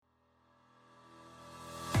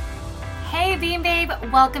Beam Babe.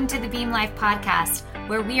 Welcome to the Beam Life podcast,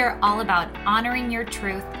 where we are all about honoring your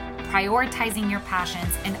truth, prioritizing your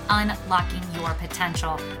passions, and unlocking your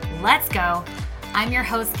potential. Let's go. I'm your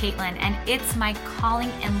host, Kaitlin, and it's my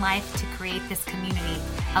calling in life to create this community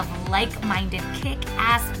of like-minded,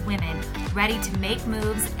 kick-ass women ready to make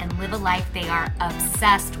moves and live a life they are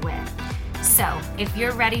obsessed with. So, if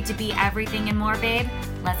you're ready to be everything and more, babe,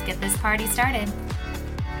 let's get this party started.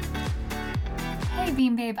 Hey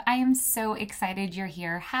Beam Babe, I am so excited you're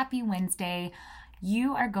here. Happy Wednesday.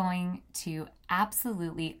 You are going to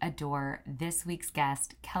absolutely adore this week's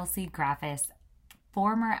guest, Kelsey Graffis,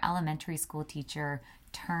 former elementary school teacher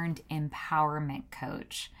turned empowerment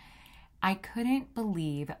coach. I couldn't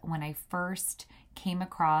believe when I first came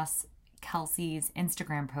across Kelsey's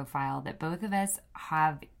Instagram profile that both of us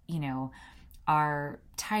have, our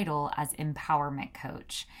title as empowerment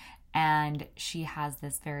coach. And she has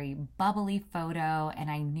this very bubbly photo, and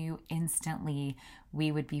I knew instantly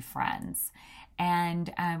we would be friends. And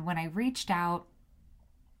when I reached out,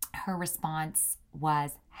 her response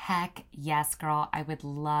was, heck yes, girl, I would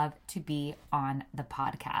love to be on the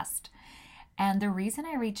podcast. And the reason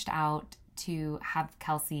I reached out to have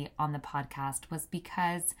Kelsey on the podcast was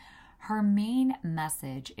because her main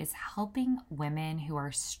message is helping women who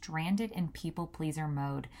are stranded in people pleaser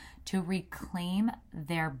mode to reclaim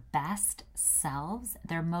their best selves,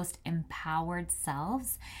 their most empowered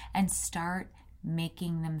selves, and start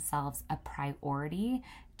making themselves a priority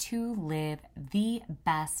to live the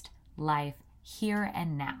best life here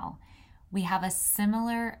and now. We have a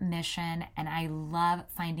similar mission, and I love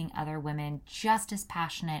finding other women just as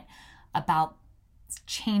passionate about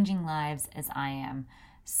changing lives as I am.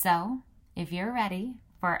 So, if you're ready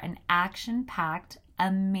for an action-packed,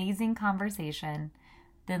 amazing conversation,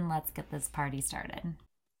 then let's get this party started.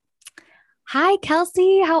 Hi,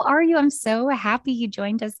 Kelsey. How are you? I'm so happy you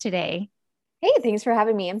joined us today. Hey, thanks for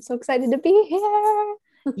having me. I'm so excited to be here.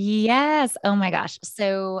 Yes. Oh my gosh.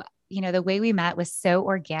 So, the way we met was so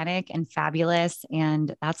organic and fabulous.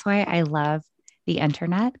 And that's why I love the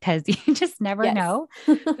internet, because you just never know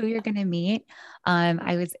who you're going to meet.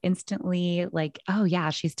 I was instantly like, oh yeah,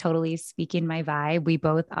 she's totally speaking my vibe. We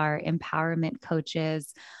both are empowerment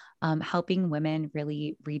coaches, helping women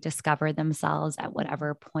really rediscover themselves at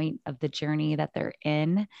whatever point of the journey that they're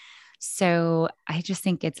in. So I just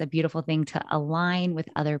think it's a beautiful thing to align with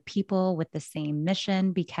other people with the same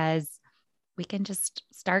mission, because we can just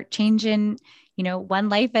start changing, one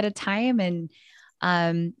life at a time. And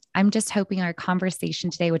I'm just hoping our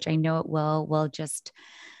conversation today, which I know it will just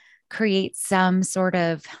create some sort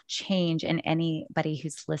of change in anybody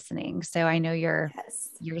who's listening. So I know you're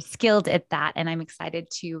skilled at that, and I'm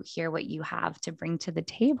excited to hear what you have to bring to the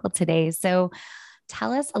table today. So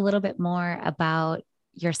tell us a little bit more about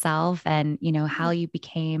yourself and, how you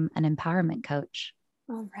became an empowerment coach.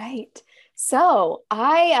 All right. So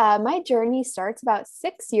my journey starts about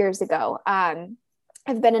 6 years ago.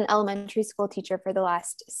 I've been an elementary school teacher for the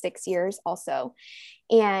last 6 years also.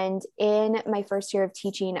 And in my first year of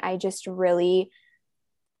teaching, I just really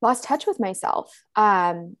lost touch with myself.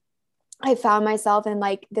 I found myself in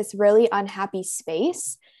like this really unhappy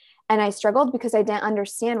space. And I struggled because I didn't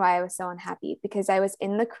understand why I was so unhappy, because I was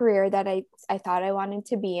in the career that I thought I wanted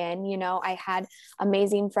to be in. I had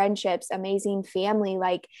amazing friendships, amazing family,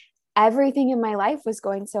 like everything in my life was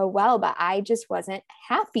going so well, but I just wasn't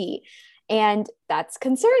happy. And that's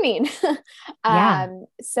concerning.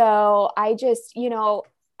 So I just,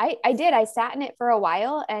 I sat in it for a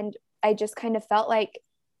while, and I just kind of felt like,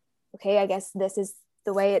 okay, I guess this is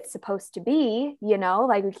the way it's supposed to be,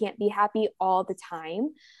 like we can't be happy all the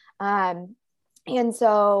time. And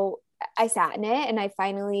so I sat in it, and I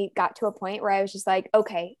finally got to a point where I was just like,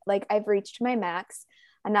 okay, like I've reached my max.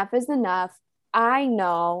 Enough is enough. I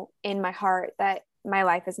know in my heart that my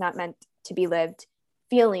life is not meant to be lived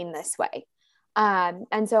feeling this way.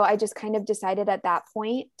 And so I just kind of decided at that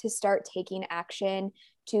point to start taking action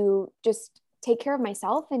to just take care of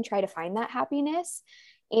myself and try to find that happiness.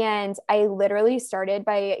 And I literally started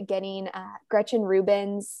by getting Gretchen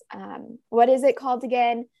Rubin's, what is it called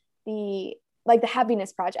again? The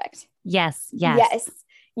Happiness Project. Yes.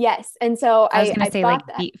 And so I was going to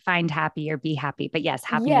say find happy or be happy, but yes,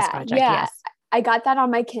 Happiness Project. Yeah. Yes. I got that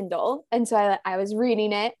on my Kindle. And so I was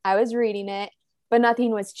reading it, but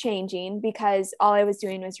nothing was changing because all I was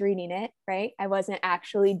doing was reading it, right? I wasn't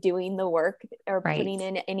actually doing the work or putting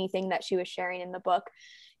in anything that she was sharing in the book,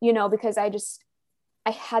 because I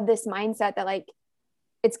had this mindset that like,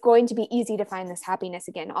 it's going to be easy to find this happiness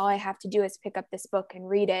again. All I have to do is pick up this book and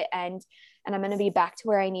read it, and I'm going to be back to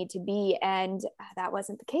where I need to be. And that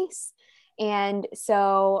wasn't the case. And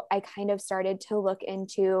so I kind of started to look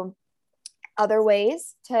into other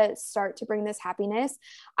ways to start to bring this happiness.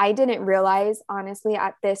 I didn't realize, honestly,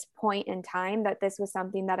 at this point in time, that this was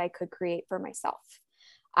something that I could create for myself.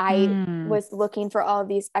 I was looking for all of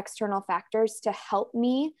these external factors to help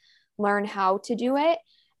me learn how to do it.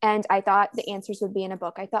 And I thought the answers would be in a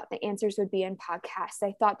book. I thought the answers would be in podcasts.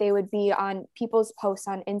 I thought they would be on people's posts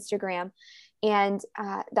on Instagram. And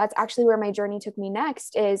that's actually where my journey took me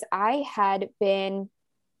next. Is I had been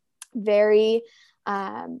very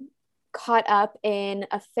caught up in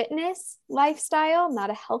a fitness lifestyle, not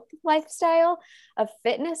a health lifestyle, a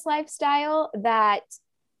fitness lifestyle that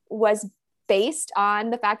was based on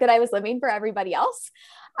the fact that I was living for everybody else.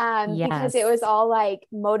 Because it was all like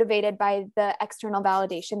motivated by the external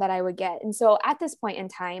validation that I would get. And so at this point in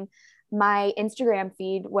time, my Instagram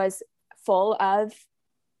feed was full of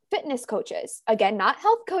fitness coaches. Again, not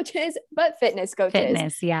health coaches, but fitness coaches.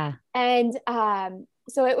 Fitness, yeah. And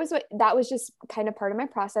so that was just kind of part of my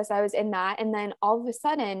process. I was in that. And then all of a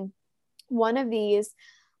sudden, one of these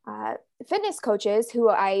fitness coaches who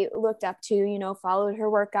I looked up to, followed her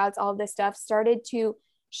workouts, all of this stuff, started to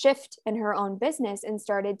shift in her own business and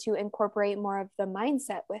started to incorporate more of the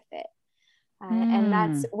mindset with it. And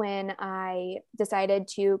that's when I decided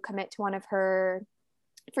to commit to one of her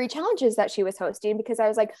free challenges that she was hosting, because I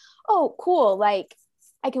was like, oh, cool. Like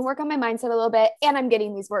I can work on my mindset a little bit and I'm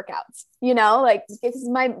getting these workouts, like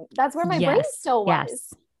that's where my brain still was.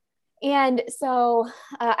 Yes. And so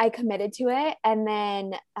I committed to it. And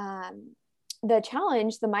then the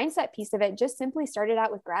challenge, the mindset piece of it, just simply started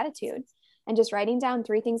out with gratitude and just writing down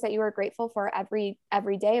 3 things that you were grateful for every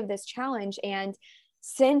day of this challenge. And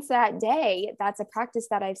since that day, that's a practice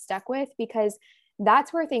that I've stuck with, because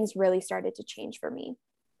that's where things really started to change for me.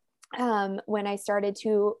 When I started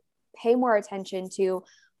to pay more attention to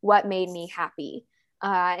what made me happy,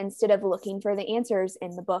 instead of looking for the answers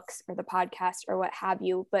in the books or the podcast or what have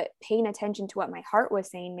you, but paying attention to what my heart was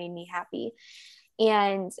saying made me happy.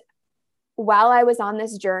 And while I was on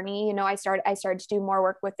this journey, I started to do more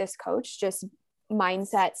work with this coach, just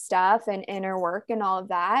mindset stuff and inner work and all of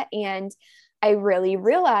that. And I really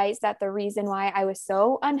realized that the reason why I was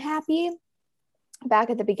so unhappy back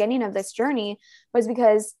at the beginning of this journey was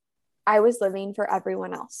because I was living for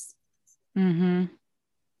everyone else.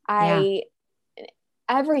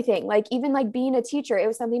 Everything, like even like being a teacher, it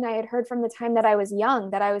was something I had heard from the time that I was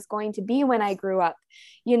young, that I was going to be when I grew up,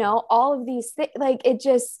 all of these things, like it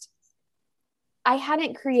just, I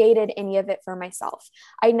hadn't created any of it for myself.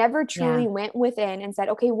 I never truly went within and said,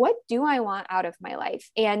 okay, what do I want out of my life?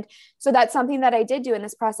 And so that's something that I did do in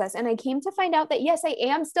this process. And I came to find out that, yes, I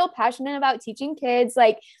am still passionate about teaching kids.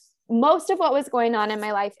 Like most of what was going on in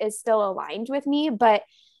my life is still aligned with me, but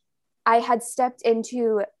I had stepped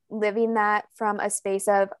into living that from a space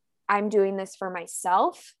of I'm doing this for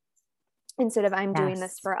myself instead of I'm doing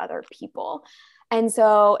this for other people. And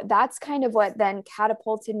so that's kind of what then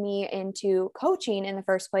catapulted me into coaching in the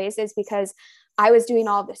first place, is because I was doing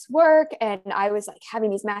all this work and I was like having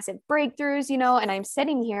these massive breakthroughs, and I'm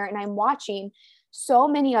sitting here and I'm watching so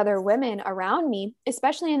many other women around me,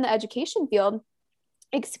 especially in the education field,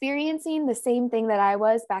 experiencing the same thing that I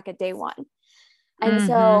was back at day one. And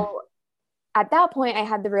so at that point, I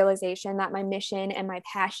had the realization that my mission and my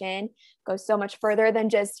passion goes so much further than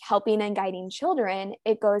just helping and guiding children.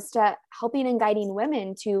 It goes to helping and guiding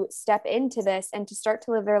women to step into this and to start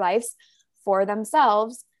to live their lives for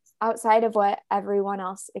themselves outside of what everyone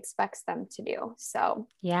else expects them to do. So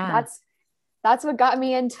that's what got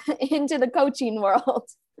me into the coaching world.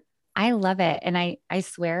 I love it. And I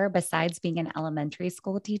swear, besides being an elementary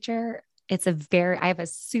school teacher, I have a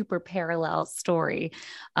super parallel story.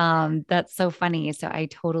 That's so funny. So I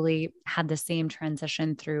totally had the same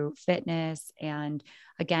transition through fitness, and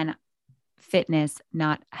again, fitness,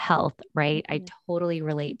 not health, right? I totally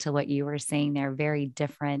relate to what you were saying there. Very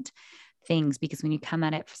different things, because when you come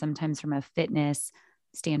at it sometimes from a fitness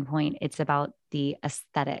standpoint, it's about the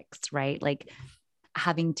aesthetics, right? Like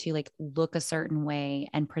having to like look a certain way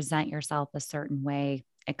and present yourself a certain way,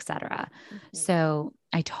 etc. So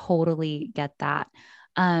I totally get that.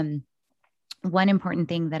 One important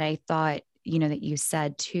thing that I thought, that you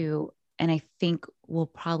said too, and I think will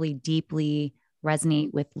probably deeply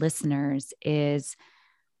resonate with listeners, is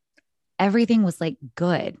everything was like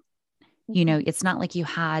good. It's not like you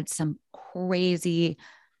had some crazy,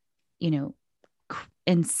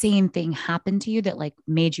 insane thing happen to you that like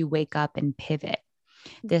made you wake up and pivot.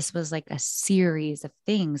 This was like a series of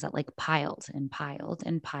things that like piled and piled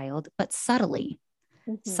and piled, but subtly.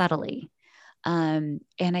 And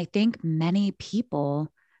I think many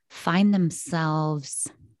people find themselves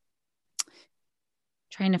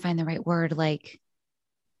trying to find the right word, like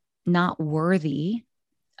not worthy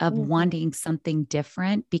of Mm-hmm. wanting something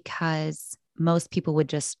different because most people would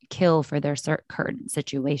just kill for their current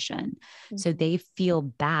situation. So Mm-hmm. they feel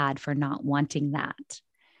bad for not wanting that.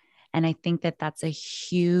 And I think that that's a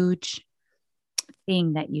huge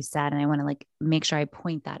thing that you said. And I want to like make sure I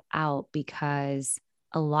point that out because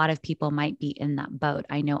a lot of people might be in that boat.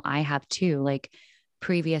 I know I have too. Like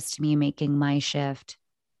previous to me making my shift,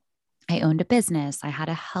 I owned a business. I had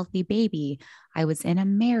a healthy baby. I was in a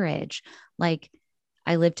marriage. Like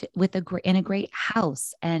I lived with in a great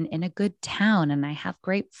house and in a good town, and I have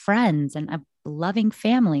great friends and a loving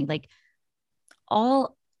family. Like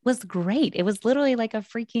all was great. It was literally like a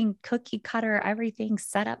freaking cookie cutter, everything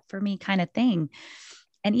set up for me kind of thing.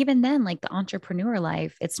 And even then, like the entrepreneur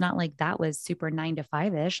life, it's not like that was super 9 to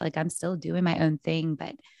 5 ish. Like I'm still doing my own thing,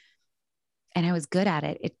 and I was good at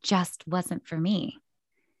it. It just wasn't for me.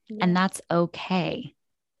 And Yeah. that's okay.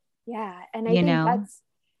 Yeah. And I You think know?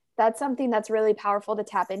 that's something that's really powerful to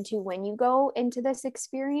tap into when you go into this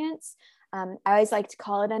experience. I always like to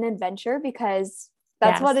call it an adventure because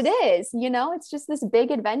that's what it Yes. is. It's just this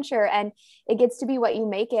big adventure and it gets to be what you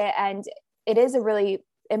make it. And it is a really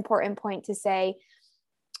important point to say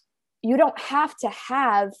you don't have to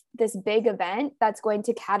have this big event that's going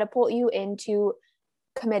to catapult you into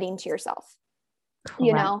committing to yourself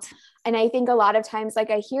you know Correct. and I think a lot of times,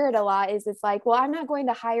 like I hear it a lot, is it's like, well, I'm not going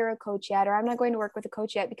to hire a coach yet, or I'm not going to work with a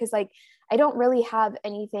coach yet because like I don't really have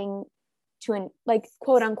anything to like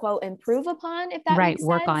quote unquote improve upon, if that Right. makes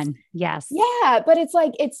Work sense. on. Yes. Yeah, but it's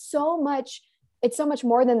like it's so much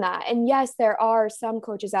more than that. And yes, there are some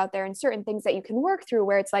coaches out there and certain things that you can work through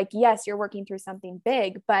where it's like, yes, you're working through something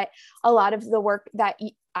big, but a lot of the work that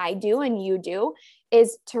I do and you do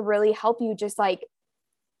is to really help you just like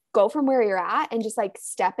go from where you're at and just like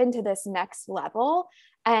step into this next level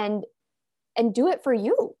and do it for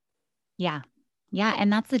you. Yeah. Yeah.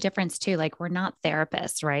 And that's the difference too. Like we're not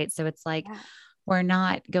therapists, right? So it's like Yeah. we're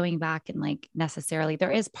not going back and like necessarily,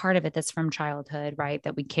 there is part of it that's from childhood, right?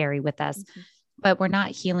 That we carry with us, Mm-hmm. but we're not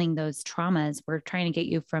healing those traumas. We're trying to get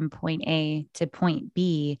you from point A to point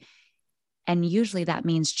B. And usually that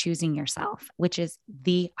means choosing yourself, which is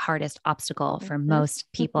the hardest obstacle for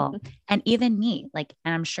most people. Mm-hmm. And even me, like,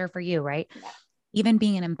 and I'm sure for you, right? Yeah. Even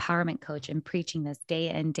being an empowerment coach and preaching this day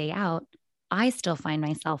in, day out, I still find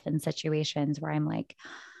myself in situations where I'm like,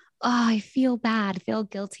 oh, I feel bad, feel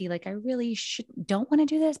guilty. Like I really don't want to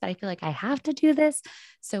do this, but I feel like I have to do this.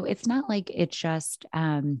 So it's not like it's just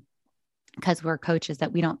because we're coaches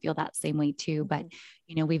that we don't feel that same way too. But,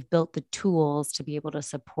 Mm-hmm. we've built the tools to be able to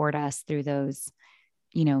support us through those,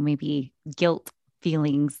 maybe guilt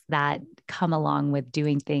feelings that come along with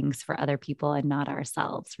doing things for other people and not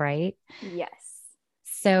ourselves. Right. Yes. Yeah.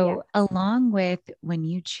 So, along with when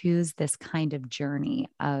you choose this kind of journey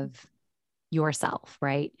of yourself,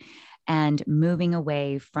 right? And moving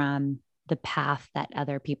away from the path that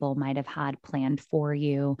other people might have had planned for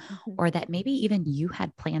you, Mm-hmm. or that maybe even you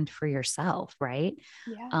had planned for yourself, right?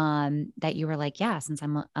 Yeah. That you were like, yeah, since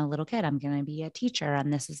I'm a little kid, I'm going to be a teacher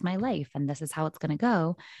and this is my life and this is how it's going to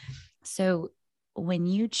go. So when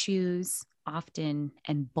you choose often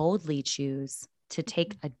and boldly choose to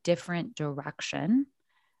take a different direction,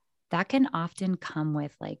 that can often come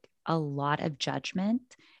with like a lot of judgment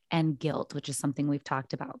and guilt, which is something we've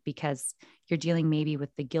talked about because you're dealing maybe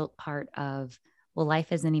with the guilt part of, well,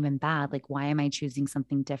 life isn't even bad. Like, why am I choosing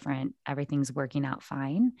something different? Everything's working out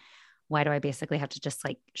fine. Why do I basically have to just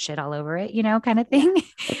like shit all over it, kind of Yeah. thing?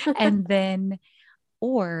 And then,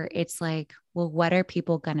 or it's like, well, what are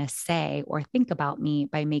people going to say or think about me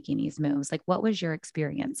by making these moves? Like, what was your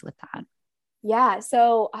experience with that? Yeah.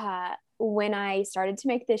 So when I started to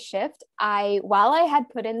make this shift, while I had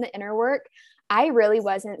put in the inner work, I really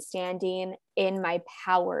wasn't standing in my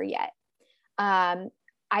power yet. Um,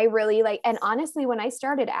 I really like, and honestly, when I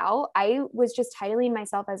started out, I was just titling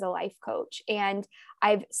myself as a life coach. And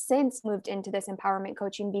I've since moved into this empowerment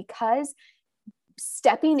coaching because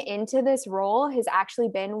stepping into this role has actually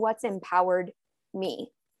been what's empowered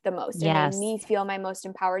me the most and made Yes. me feel my most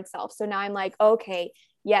empowered self. So now I'm like, okay,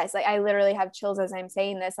 yes, like I literally have chills as I'm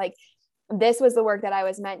saying this. Like this was the work that I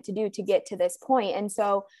was meant to do to get to this point. And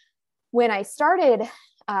so when I started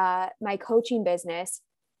my coaching business,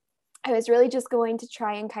 I was really just going to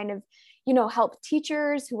try and kind of, help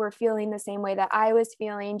teachers who were feeling the same way that I was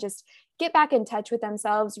feeling, just get back in touch with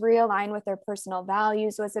themselves, realign with their personal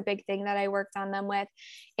values was a big thing that I worked on them with.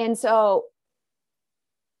 And so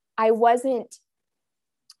I wasn't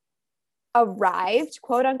arrived,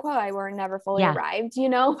 quote unquote. I were never fully Yeah. arrived,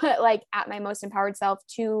 but like at my most empowered self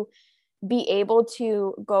to be able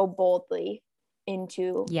to go boldly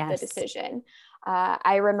into the Yes. decision.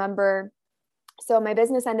 I remember So my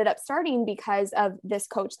business ended up starting because of this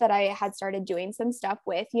coach that I had started doing some stuff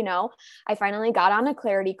with. I finally got on a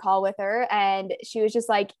clarity call with her, and she was just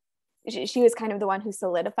like, she was kind of the one who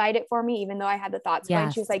solidified it for me, even though I had the thoughts going.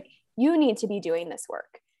 Yes. She was like, you need to be doing this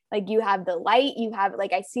work. Like, you have the light, you have,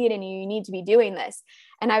 like, I see it in you, you need to be doing this.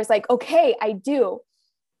 And I was like, okay, I do.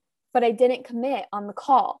 But I didn't commit on the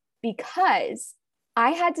call because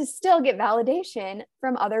I had to still get validation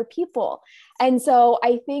from other people. And so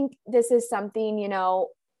I think this is something,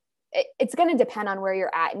 it's going to depend on where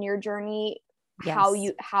you're at in your journey, Yes.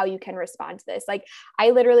 how you can respond to this. Like,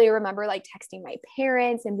 I literally remember like texting my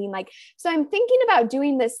parents and being like, so I'm thinking about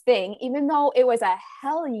doing this thing, even though it was a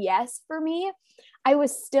hell yes for me, I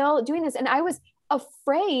was still doing this. And I was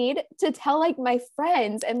afraid to tell like my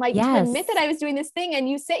friends and like to admit that I was doing this thing. And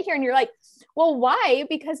you sit here and you're like, well, why?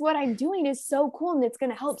 Because what I'm doing is so cool and it's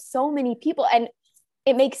going to help so many people and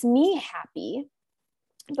it makes me happy.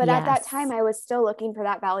 But at that time, I was still looking for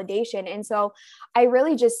that validation. And so I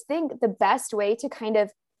really just think the best way to kind of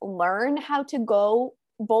learn how to go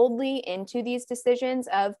boldly into these decisions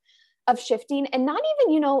of shifting, and not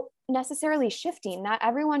even, necessarily shifting. Not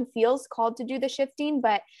everyone feels called to do the shifting,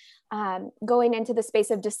 but going into the space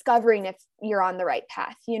of discovering if you're on the right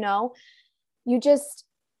path, the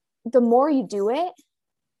more you do it,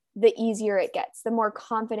 the easier it gets, the more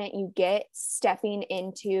confident you get stepping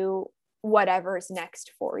into whatever's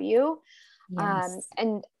next for you. Yes.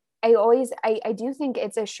 And I do think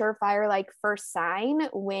it's a surefire, like, first sign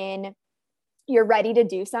when you're ready to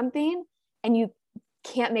do something and you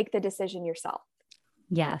can't make the decision yourself.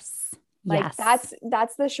 Yes. Like, that's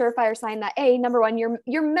the surefire sign that, number one,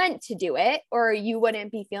 you're meant to do it, or you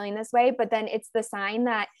wouldn't be feeling this way. But then it's the sign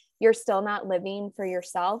that you're still not living for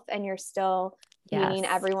yourself and you're still needing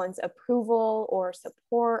everyone's approval or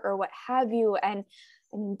support or what have you. And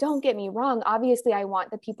don't get me wrong, obviously I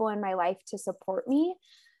want the people in my life to support me.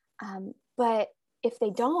 But if they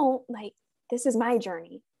don't, like, this is my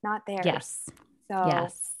journey, not theirs. Yes. So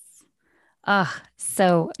yes. Oh,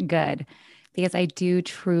 so good. Because I do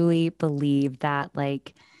truly believe that,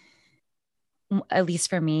 like, at least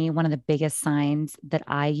for me, one of the biggest signs that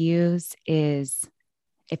I use is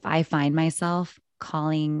if I find myself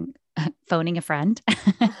phoning a friend,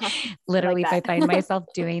 literally, if I find myself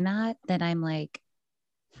doing that, then I'm like,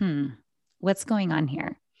 what's going on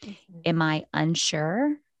here? Mm-hmm. Am I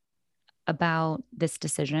unsure about this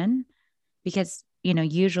decision? Because,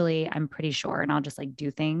 usually I'm pretty sure and I'll just like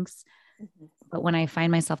do things. Mm-hmm. But when I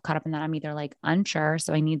find myself caught up in that, I'm either like unsure,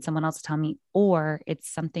 so I need someone else to tell me, or it's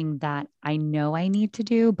something that I know I need to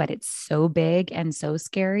do, but it's so big and so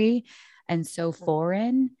scary and so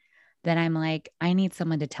foreign that I'm like, I need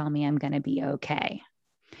someone to tell me I'm going to be okay,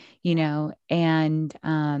 and,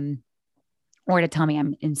 or to tell me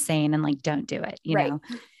I'm insane and like, don't do it, know?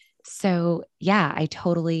 So yeah, I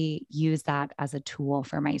totally use that as a tool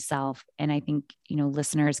for myself. And I think,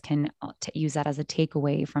 listeners can use that as a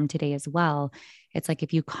takeaway from today as well. It's like,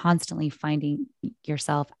 if you constantly finding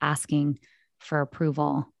yourself asking for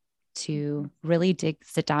approval, to really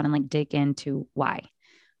sit down and like dig into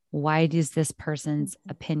why does this person's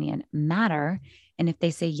opinion matter? And if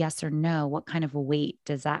they say yes or no, what kind of weight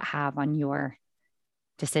does that have on your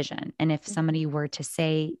decision? And if somebody were to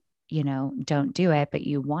say, don't do it, but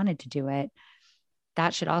you wanted to do it,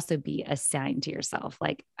 that should also be a sign to yourself,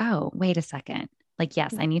 like, oh, wait a second. Like,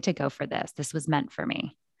 yes, I need to go for this. This was meant for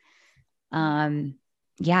me.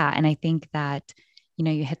 Yeah. And I think that,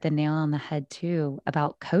 you hit the nail on the head too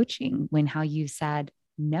about coaching, when how you said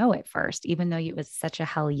no at first, even though it was such a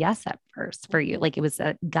hell yes at first for you. Like, it was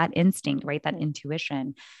a gut instinct, right? That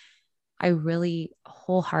intuition. I really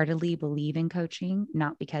wholeheartedly believe in coaching,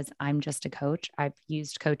 not because I'm just a coach. I've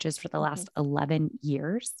used coaches for the last 11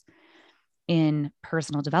 years in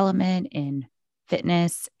personal development, in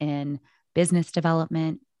fitness, in business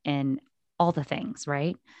development, and all the things,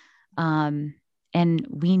 right? And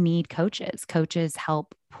we need coaches. Coaches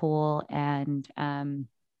help pull and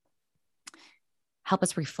help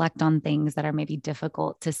us reflect on things that are maybe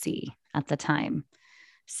difficult to see at the time.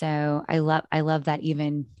 So I love that,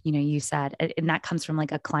 even, you said, and that comes from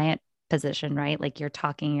like a client position, right? Like, you're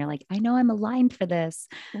talking, you're like, I know I'm aligned for this,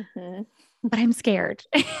 but I'm scared.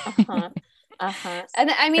 And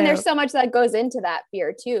I mean, there's so much that goes into that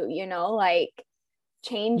fear too, like,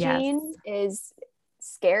 changing is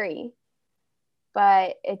scary,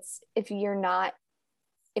 but it's, if you're not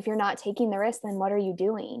taking the risk, then what are you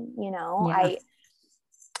doing?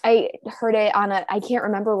 I heard it on I can't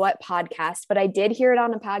remember what podcast, but I did hear it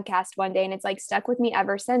on a podcast one day, and it's like stuck with me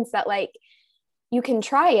ever since, that like, you can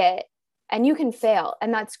try it and you can fail,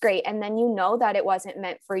 and that's great. And then you know that it wasn't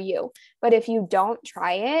meant for you. But if you don't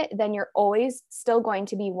try it, then you're always still going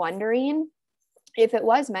to be wondering if it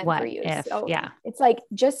was meant for you. So it's like,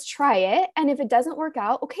 just try it. And if it doesn't work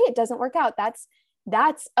out, okay, it doesn't work out.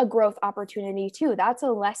 That's a growth opportunity too. That's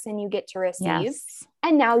a lesson you get to receive. Yes.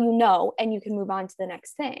 And now you know, and you can move on to the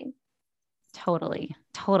next thing. Totally.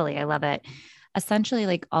 Totally. I love it. Essentially,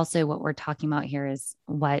 like also what we're talking about here is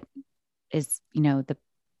what is, the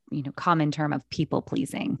common term of people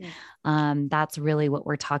pleasing. That's really what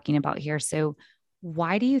we're talking about here. So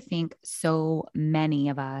why do you think so many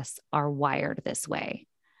of us are wired this way,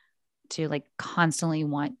 to like constantly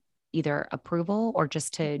want either approval or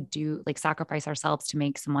just to do like sacrifice ourselves to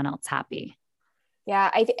make someone else happy?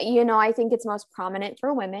 Yeah. I think it's most prominent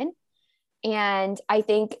for women. And I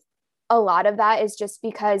think a lot of that is just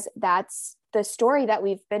because that's the story that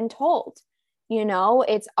we've been told.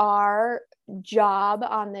 It's our job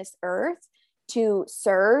on this earth to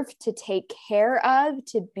serve, to take care of,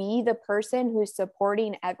 to be the person who's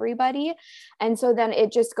supporting everybody. And so then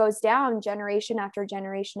it just goes down generation after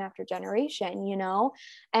generation after generation,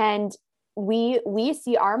 and we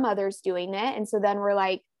see our mothers doing it. And so then we're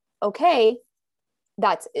like, okay,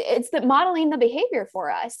 it's the modeling the behavior for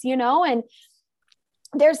us, and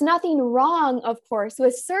there's nothing wrong, of course,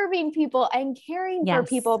 with serving people and caring for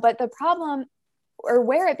people. But the problem, or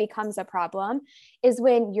where it becomes a problem, is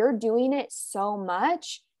when you're doing it so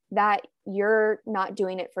much that you're not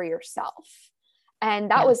doing it for yourself.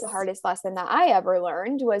 And that was the hardest lesson that I ever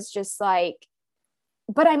learned, was just like,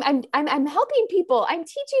 but I'm helping people. I'm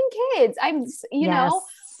teaching kids. Know,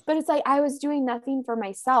 but it's like, I was doing nothing for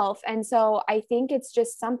myself. And so I think it's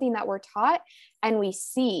just something that we're taught and we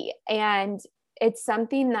see, and it's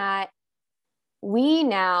something that we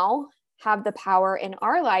now have the power in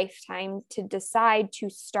our lifetime to decide to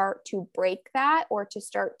start to break that, or to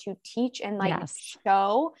start to teach and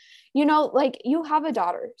show, like, you have a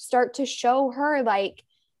daughter, start to show her, like,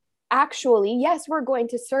 actually, yes, we're going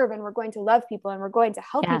to serve and we're going to love people and we're going to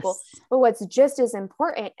help people. But what's just as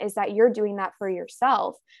important is that you're doing that for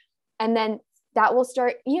yourself. And then that will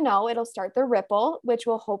start, it'll start the ripple, which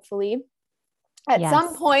will hopefully at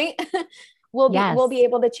some point we'll be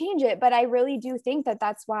able to change it. But I really do think that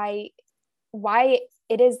that's why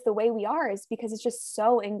it is the way we are, is because it's just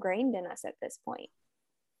so ingrained in us at this point.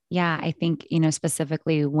 Yeah. I think,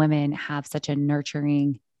 specifically women have such a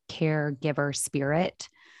nurturing caregiver spirit,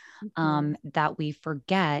 that we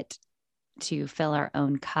forget to fill our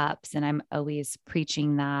own cups. And I'm always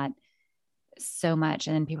preaching that so much.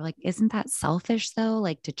 And then people are like, isn't that selfish though?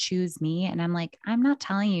 Like, to choose me? And I'm like, I'm not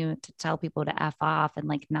telling you to tell people to F off and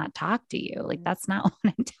like not talk to you. Like, that's not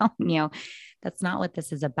what I'm telling you. That's not what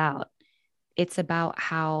this is about. It's about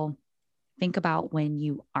think about when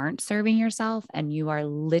you aren't serving yourself and you are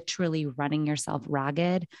literally running yourself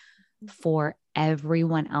ragged for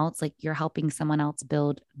everyone else. Like, you're helping someone else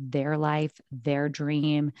build their life, their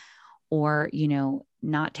dream, or,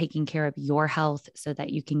 not taking care of your health so that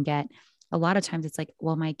you can get, a lot of times it's like,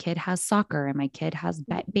 well, my kid has soccer and my kid has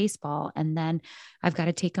baseball, and then I've got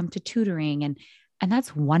to take them to tutoring. And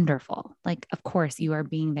that's wonderful. Like, of course you are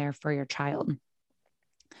being there for your child,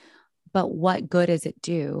 but what good does it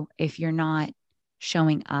do if you're not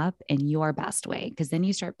showing up in your best way? Because then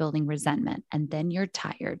you start building resentment, and then you're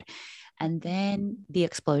tired, and then the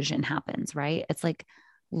explosion happens, right? It's like,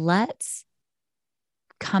 let's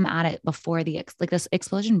come at it before this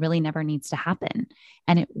explosion really never needs to happen.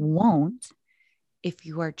 And it won't if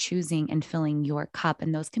you are choosing and filling your cup.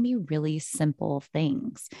 And those can be really simple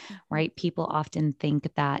things, right? People often think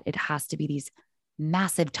that it has to be these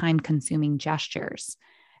massive time consuming gestures.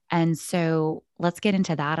 And so let's get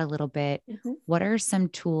into that a little bit. What are some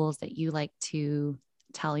tools that you like to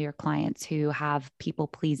tell your clients who have people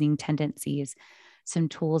pleasing tendencies, some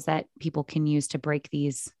tools that people can use to break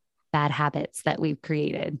these bad habits that we've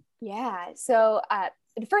created? Yeah. So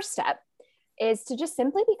the first step is to just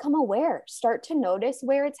simply become aware, start to notice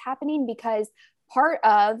where it's happening, because part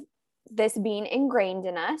of this being ingrained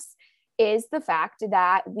in us is the fact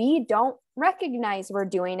that we don't recognize we're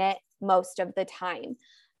doing it most of the time.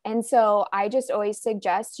 And so I just always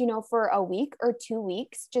suggest, for a week or 2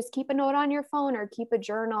 weeks, just keep a note on your phone or keep a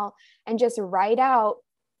journal and just write out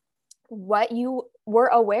what you were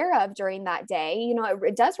aware of during that day.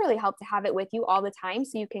 It does really help to have it with you all the time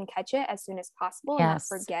so you can catch it as soon as possible and not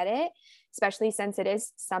forget it, especially since it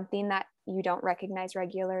is something that you don't recognize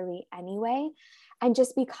regularly anyway. And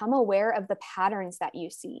just become aware of the patterns that you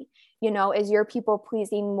see. Is your people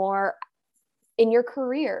pleasing more in your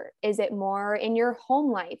career? Is it more in your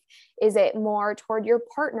home life? Is it more toward your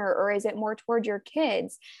partner, or is it more toward your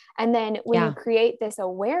kids? And then when you create this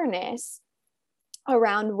awareness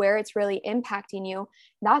around where it's really impacting you,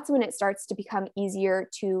 that's when it starts to become easier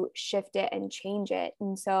to shift it and change it.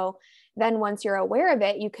 And so then once you're aware of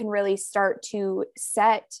it, you can really start to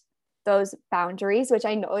set those boundaries, which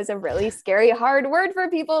I know is a really scary, hard word for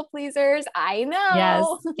people pleasers. I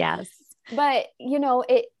know. Yes. But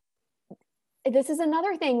this is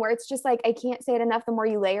another thing where it's just like, I can't say it enough. The more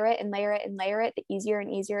you layer it and layer it and layer it, the easier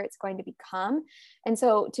and easier it's going to become. And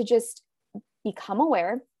so to just become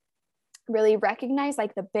aware, really recognize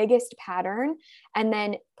like the biggest pattern, and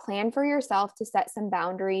then plan for yourself to set some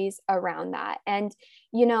boundaries around that. And,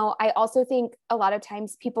 I also think a lot of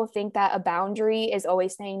times people think that a boundary is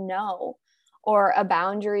always saying no, or a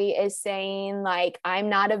boundary is saying like, I'm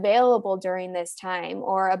not available during this time,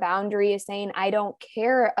 or a boundary is saying, I don't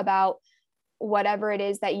care about whatever it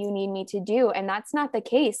is that you need me to do. And that's not the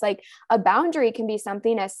case. Like a boundary can be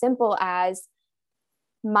something as simple as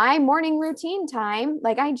my morning routine time.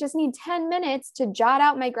 Like I just need 10 minutes to jot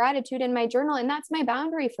out my gratitude in my journal. And that's my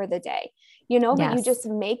boundary for the day, but you just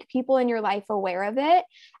make people in your life aware of it.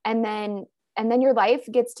 And then your life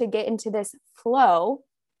gets to get into this flow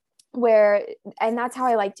where, and that's how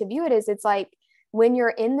I like to view it, is it's like when you're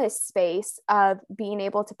in this space of being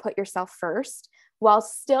able to put yourself first while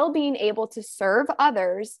still being able to serve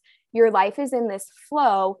others, your life is in this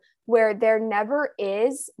flow where there never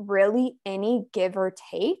is really any give or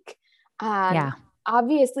take.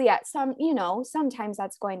 Obviously at sometimes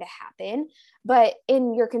that's going to happen, but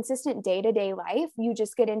in your consistent day-to-day life, you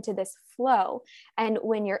just get into this flow. And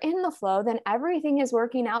when you're in the flow, then everything is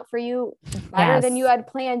working out for you better than you had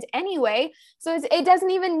planned anyway. So it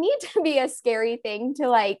doesn't even need to be a scary thing to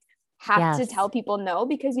like have to tell people no,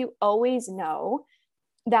 because you always know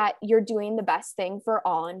that you're doing the best thing for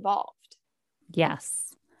all involved.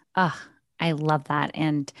 Yes. I love that.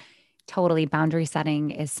 And totally, boundary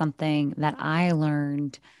setting is something that I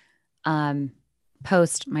learned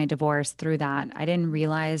post my divorce through that. I didn't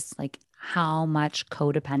realize like how much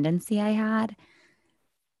codependency I had.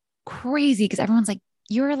 Crazy, because everyone's like,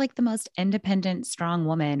 you're like the most independent, strong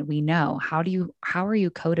woman we know. How are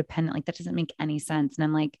you codependent? Like that doesn't make any sense. And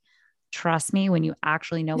I'm like, trust me, when you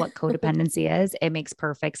actually know what codependency is, it makes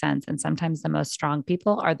perfect sense. And sometimes the most strong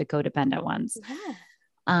people are the codependent ones. Yeah.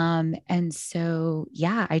 And so,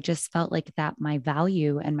 I just felt like that my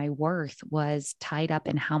value and my worth was tied up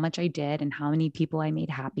in how much I did and how many people I made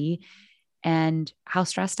happy and how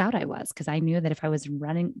stressed out I was. Cause I knew that if I was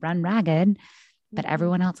run ragged, but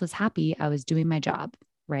everyone else was happy, I was doing my job,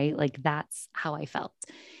 right? Like that's how I felt.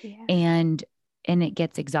 Yeah. And it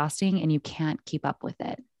gets exhausting and you can't keep up with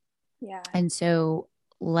it. Yeah. And so,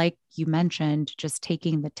 like you mentioned, just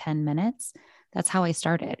taking the 10 minutes, that's how I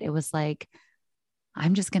started. It was like,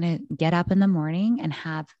 I'm just going to get up in the morning and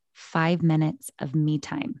have 5 minutes of me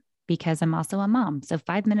time because I'm also a mom. So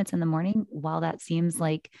 5 minutes in the morning, while that seems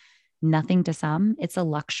like nothing to some, it's a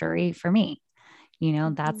luxury for me.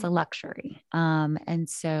 That's a luxury. And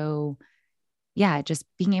so, just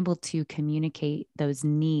being able to communicate those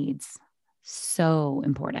needs, so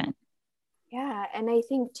important. Yeah. And I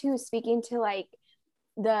think too, speaking to like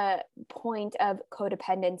the point of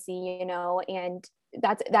codependency, and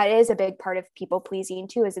that is a big part of people pleasing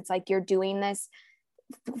too, is it's like, you're doing this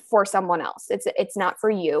for someone else. It's not for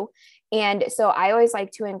you. And so I always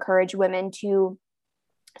like to encourage women to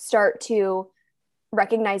start to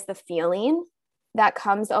recognize the feeling that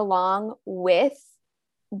comes along with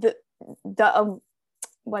the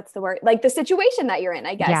what's the word? Like the situation that you're in,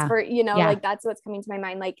 I guess, like that's what's coming to my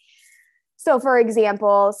mind. Like, so for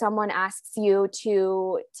example, someone asks you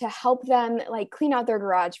to help them like clean out their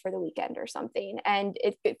garage for the weekend or something. And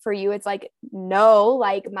for you, it's like, no,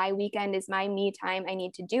 like my weekend is my me time. I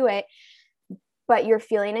need to do it. But you're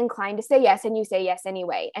feeling inclined to say yes, and you say yes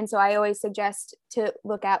anyway. And so I always suggest to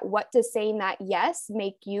look at, what does saying that yes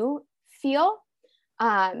make you feel?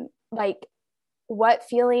 Like, what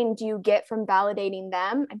feeling do you get from validating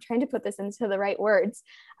them? I'm trying to put this into the right words.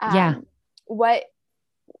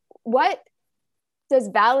 What does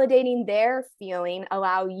validating their feeling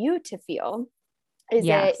allow you to feel? Is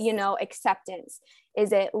it, acceptance?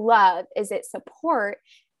 Is it love? Is it support?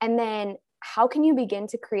 And then how can you begin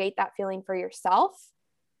to create that feeling for yourself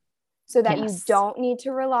so that you don't need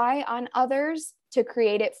to rely on others to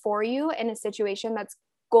create it for you in a situation that's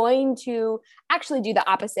going to actually do the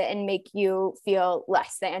opposite and make you feel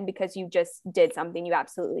less than because you just did something you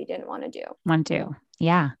absolutely didn't want to do.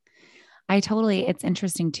 Yeah. It's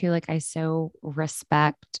interesting too. Like I so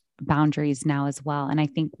respect boundaries now as well. And I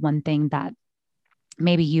think one thing that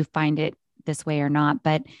maybe you find it this way or not.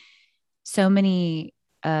 But so many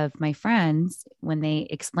of my friends, when they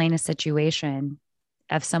explain a situation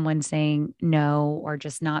of someone saying no or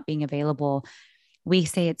just not being available, we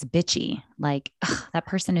say it's bitchy. Like, "Ugh, that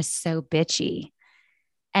person is so bitchy."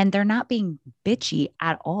 And they're not being bitchy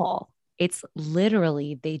at all. It's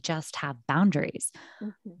literally, they just have boundaries.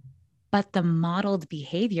 Mm-hmm. But the modeled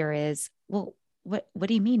behavior is, well, what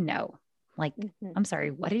do you mean no? Like, Mm-hmm. I'm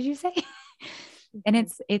sorry, what did you say? And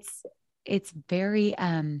Mm-hmm. it's very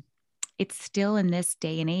it's still in this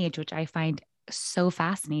day and age, which I find so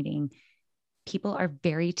fascinating. People are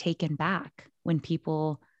very taken back when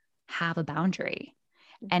people have a boundary,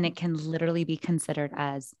 and Mm-hmm. it can literally be considered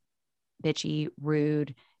as bitchy,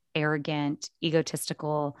 rude, arrogant,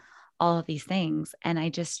 egotistical, all of these things. And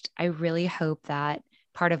I really hope that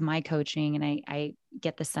part of my coaching, and I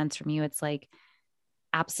get the sense from you, it's like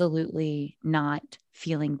absolutely not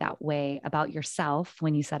feeling that way about yourself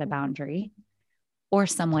when you set a boundary or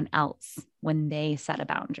someone else when they set a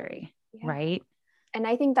boundary, Yeah. right? And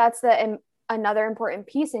I think that's another important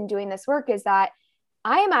piece in doing this work is that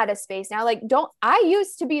I am at a space now. Like, I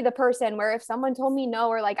used to be the person where if someone told me no,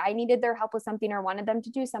 or like I needed their help with something or wanted them to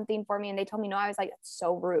do something for me and they told me no, I was like, that's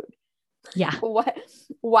so rude. Yeah.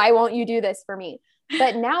 Why won't you do this for me?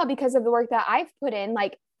 But now, because of the work that I've put in,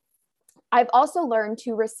 like, I've also learned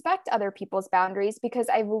to respect other people's boundaries because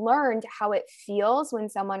I've learned how it feels when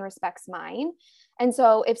someone respects mine. And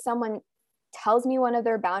so if someone tells me one of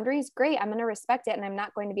their boundaries, great, I'm going to respect it and I'm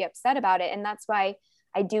not going to be upset about it. And that's why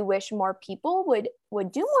I do wish more people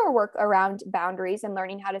would do more work around boundaries and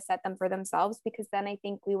learning how to set them for themselves, because then I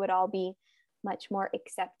think we would all be much more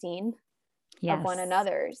accepting of one Yes.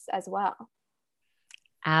 another's as well.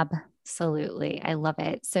 Absolutely. I love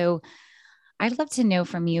it. So I'd love to know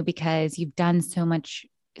from you, because you've done so much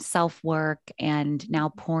self work and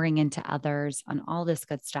now pouring into others on all this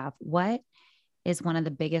good stuff. What is one of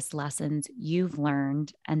the biggest lessons you've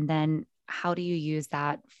learned? And then how do you use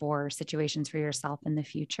that for situations for yourself in the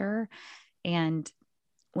future and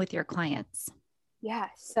with your clients? Yeah.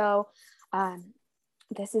 So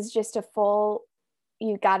this is just a full,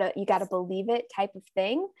 you gotta believe it type of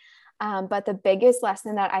thing. But the biggest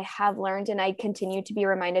lesson that I have learned and I continue to be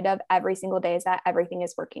reminded of every single day is that everything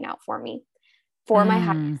is working out for me, for my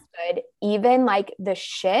highest good. Even like the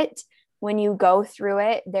shit, when you go through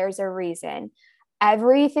it, there's a reason.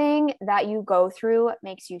 Everything that you go through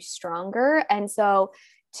makes you stronger. And so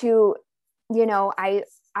I'm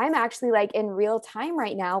actually like in real time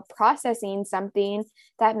right now processing something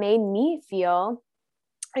that made me feel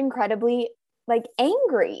incredibly like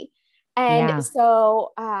angry. And Yeah.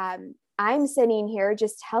 so I'm sitting here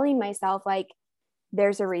just telling myself, like,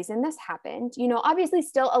 there's a reason this happened, obviously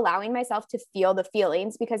still allowing myself to feel the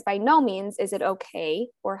feelings, because by no means is it okay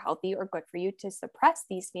or healthy or good for you to suppress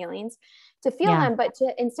these feelings, to feel them, but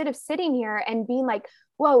to, instead of sitting here and being like,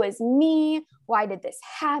 woe is me, why did this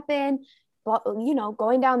happen? But,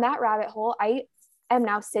 going down that rabbit hole, I am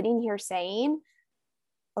now sitting here saying,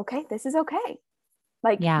 okay, this is okay.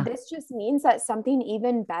 Like, this just means that something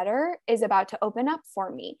even better is about to open up for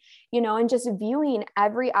me, and just viewing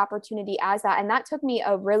every opportunity as that. And that took me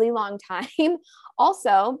a really long time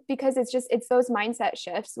also, because it's those mindset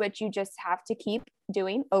shifts, which you just have to keep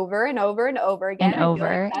doing over and over and over again. And I feel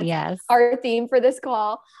over. like that's Yes. our theme for this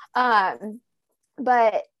call.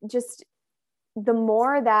 But just the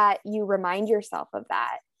more that you remind yourself of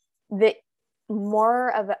that, the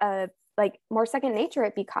more of more second nature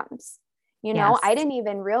it becomes. I didn't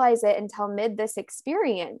even realize it until mid this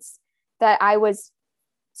experience that I was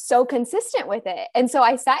so consistent with it. And so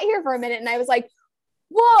I sat here for a minute and I was like,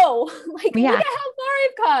 whoa, like, look at how far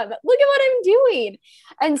I've come. Look at what I'm doing.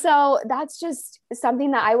 And so that's just something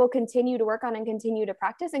that I will continue to work on and continue to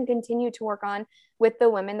practice and continue to work on with the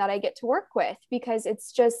women that I get to work with, because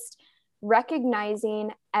it's just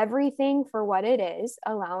recognizing everything for what it is,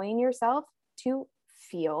 allowing yourself to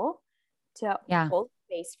feel, to hold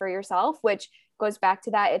space for yourself, which goes back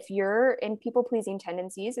to that. If you're in people pleasing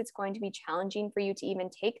tendencies, it's going to be challenging for you to even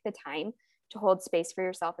take the time to hold space for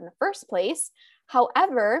yourself in the first place.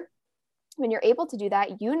 However, when you're able to do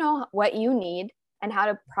that, you know what you need and how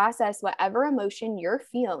to process whatever emotion you're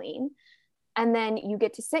feeling. And then you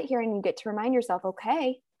get to sit here and you get to remind yourself,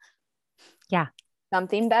 okay,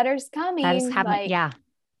 something better's coming. That is happening.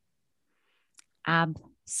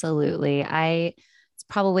 Absolutely. It's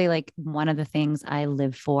probably like one of the things I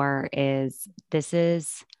live for is this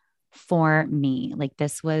is for me. Like,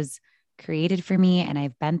 this was created for me and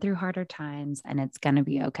I've been through harder times and it's going to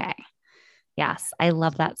be okay. Yes. I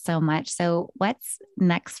love that so much. So what's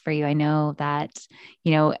next for you? I know that,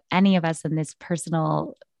 any of us in this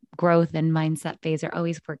personal growth and mindset phase are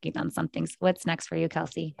always working on something. So what's next for you,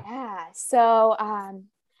 Kelsey? Yeah. So,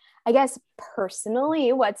 I guess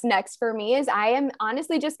personally, what's next for me is I am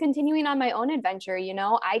honestly just continuing on my own adventure.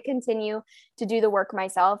 I continue to do the work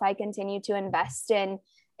myself. I continue to invest in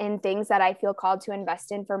things that I feel called to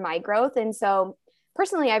invest in for my growth. And so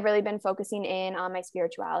personally, I've really been focusing in on my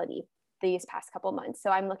spirituality these past couple months.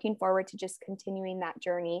 So I'm looking forward to just continuing that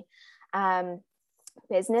journey.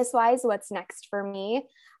 Business wise, what's next for me?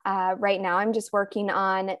 Right now, I'm just working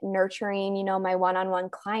on nurturing, my one-on-one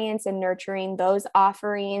clients and nurturing those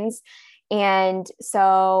offerings. And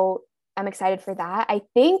so I'm excited for that.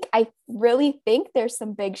 I really think there's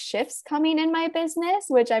some big shifts coming in my business,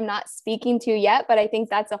 which I'm not speaking to yet, but I think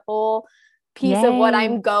that's a whole piece of what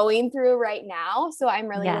I'm going through right now. So I'm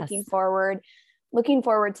really looking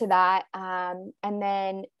forward to that. And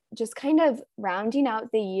then just kind of rounding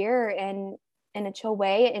out the year and in a chill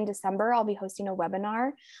way. In December, I'll be hosting a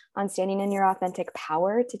webinar on standing in your authentic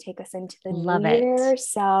power to take us into the new year.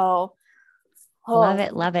 So love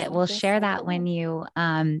it. We'll share that when you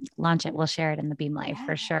launch it. We'll share it in the Beam Life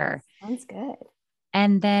for sure. Sounds good.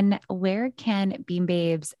 And then where can Beam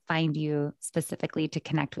Babes find you specifically to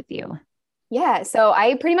connect with you? Yeah. So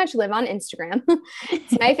I pretty much live on Instagram.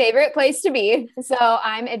 It's my favorite place to be. So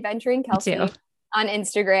I'm Adventuring Kelsey on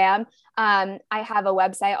Instagram. I have a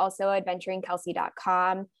website also,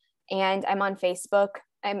 adventuringkelsey.com, and I'm on Facebook.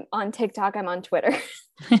 I'm on TikTok. I'm on Twitter.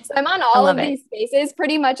 So I'm on all of these spaces,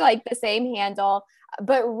 pretty much like the same handle.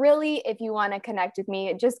 But really, if you want to connect with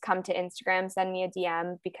me, just come to Instagram, send me a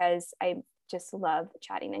DM, because I just love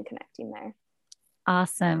chatting and connecting there.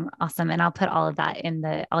 Awesome. And I'll put all of that in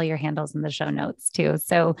all your handles in the show notes too.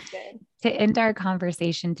 So to end our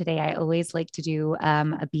conversation today, I always like to do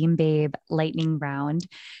a Beam Babe lightning round.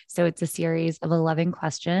 So it's a series of 11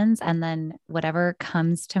 questions, and then whatever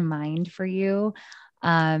comes to mind for you.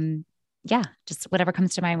 Just whatever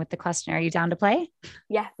comes to mind with the question. Are you down to play?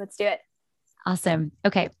 Yeah, let's do it. Awesome.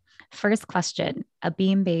 Okay. First question. A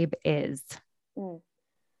Beam Babe is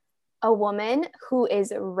a woman who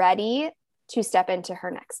is ready to step into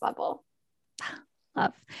her next level.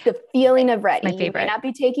 Love the feeling of ready. My favorite. You may not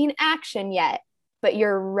be taking action yet, but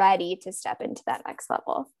you're ready to step into that next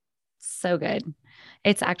level. So good.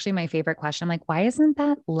 It's actually my favorite question. I'm like, why isn't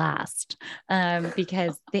that last?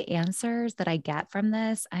 Because the answers that I get from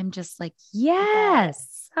this, I'm just like,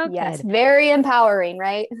 yes. So yes. good. Very empowering,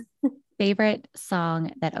 right? Favorite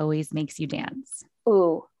song that always makes you dance?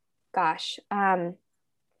 Ooh, gosh.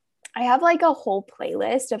 I have like a whole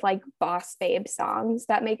playlist of like boss babe songs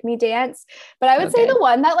that make me dance, but I would say the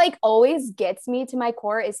one that like always gets me to my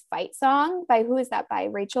core is Fight Song by, who is that by?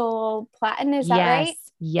 Rachel Platten. Is that right?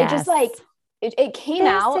 Yes. It just like, it came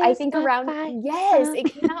out, I think around,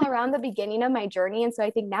 it came out around the beginning of my journey. And so I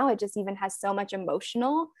think now it just even has so much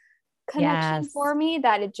emotional connection for me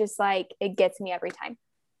that it just like, it gets me every time.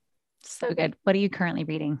 So good. What are you currently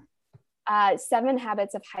reading? 7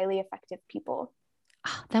 Habits of Highly Effective People.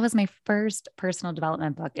 Oh, that was my first personal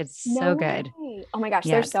development book. It's so good. Oh my gosh,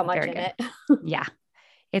 there's so much in it. Yeah.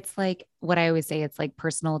 It's like what I always say, it's like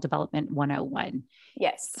personal development 101.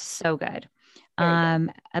 Yes. So good.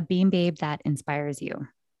 Good. A Beam Babe that inspires you.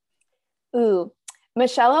 Ooh,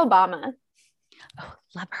 Michelle Obama. Oh,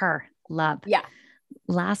 love her. Love. Yeah.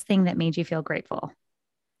 Last thing that made you feel grateful.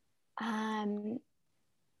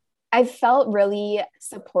 I felt really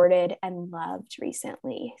supported and loved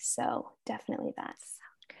recently. So definitely that. So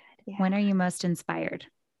good. Yeah. When are you most inspired?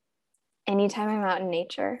 Anytime I'm out in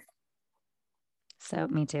nature. So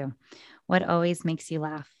me too. What always makes you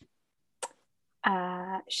laugh?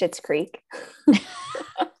 Schitt's Creek.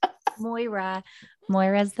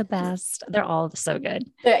 Moira's the best. They're all so good.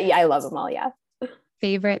 Yeah, I love them all. Yeah.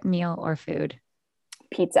 Favorite meal or food?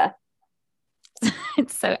 Pizza.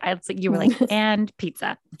 It's like you were like, and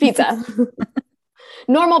pizza.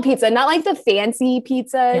 Normal pizza, not like the fancy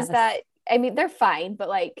pizzas that, I mean, they're fine, but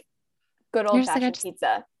like good old fashioned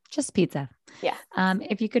pizza. Just pizza. Yeah.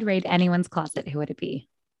 If you could raid anyone's closet, who would it be?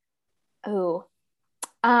 Oh,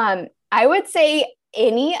 I would say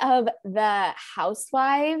any of the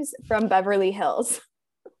housewives from Beverly Hills.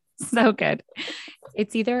 So good.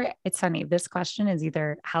 It's funny. This question is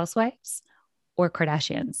either housewives or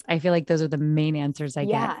Kardashians. I feel like those are the main answers I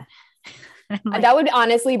get. Like, that would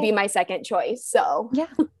honestly be my second choice. So yeah,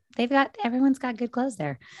 everyone's got good clothes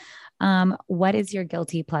there. What is your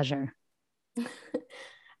guilty pleasure?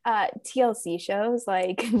 TLC shows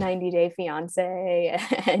like 90 Day Fiance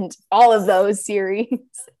and all of those series.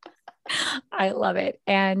 I love it.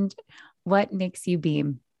 And what makes you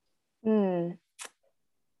beam?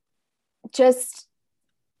 Just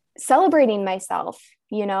celebrating myself,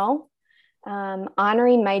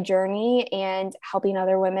 honoring my journey and helping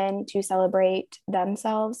other women to celebrate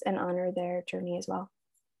themselves and honor their journey as well.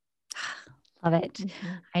 Love it. Mm-hmm.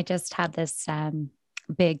 I just had this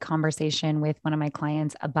big conversation with one of my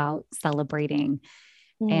clients about celebrating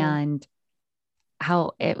and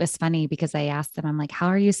how it was funny because I asked them, I'm like, how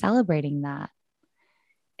are you celebrating that?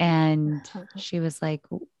 And she was like,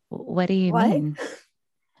 what do you mean?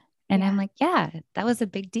 And I'm like, yeah, that was a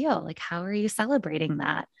big deal. Like, how are you celebrating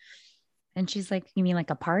that? And she's like, you mean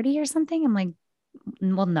like a party or something? I'm like,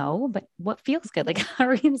 well, no, but what feels good? Like, how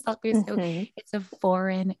are you going to celebrate? So it's a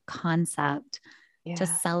foreign concept to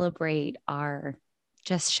celebrate our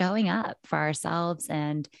just showing up for ourselves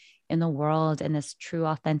and in the world in this true,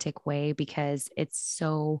 authentic way, because it's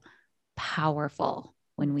so powerful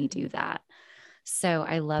when we do that. So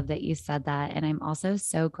I love that you said that. And I'm also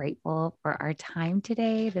so grateful for our time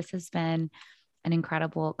today. This has been an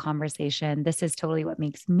incredible conversation. This is totally what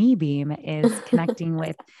makes me beam, is connecting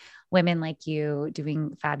with women like you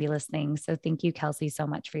doing fabulous things. So thank you, Kelsey, so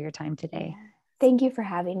much for your time today. Thank you for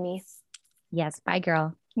having me. Yes. Bye,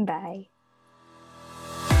 girl. Bye.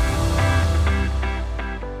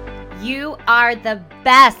 You are the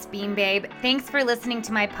best, Beam Babe. Thanks for listening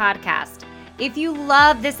to my podcast. If you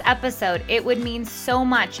love this episode, it would mean so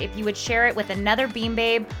much if you would share it with another Beam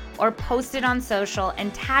Babe or post it on social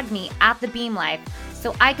and tag me at The Beam Life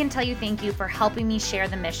so I can tell you thank you for helping me share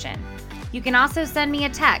the mission. You can also send me a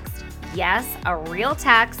text, yes, a real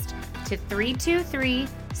text, to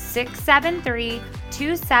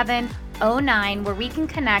 323-673-2709 where we can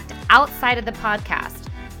connect outside of the podcast.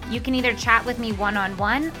 You can either chat with me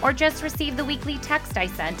one-on-one or just receive the weekly text I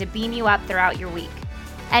send to beam you up throughout your week.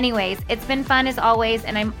 Anyways, it's been fun as always,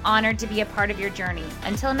 and I'm honored to be a part of your journey.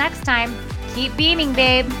 Until next time, keep beaming,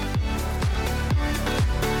 babe.